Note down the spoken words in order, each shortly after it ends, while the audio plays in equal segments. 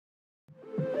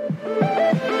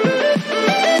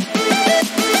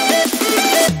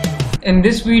In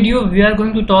this video, we are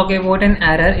going to talk about an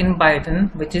error in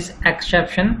Python, which is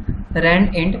exception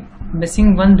randint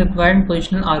missing one required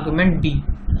positional argument b.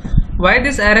 Why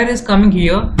this error is coming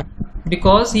here?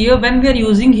 Because here when we are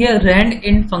using here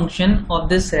randint function of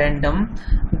this random,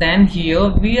 then here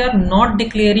we are not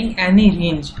declaring any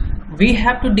range. We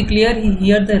have to declare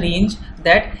here the range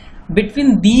that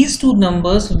between these two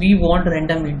numbers we want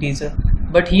random integer,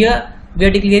 but here we are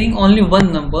declaring only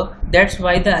one number. That's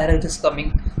why the error is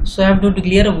coming. So I have to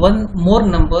declare one more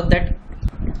number that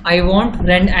I want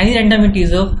any random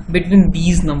integer between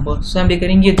these numbers. So I am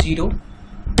declaring here 0.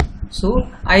 So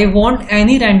I want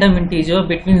any random integer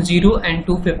between 0 and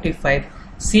 255.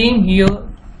 Same here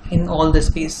in all the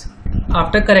space.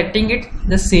 After correcting it,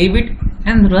 just save it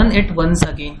and run it once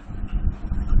again.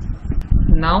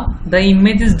 Now the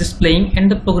image is displaying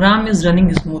and the program is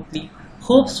running smoothly.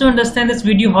 Hopes to understand this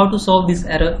video how to solve this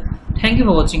error. Thank you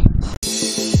for watching.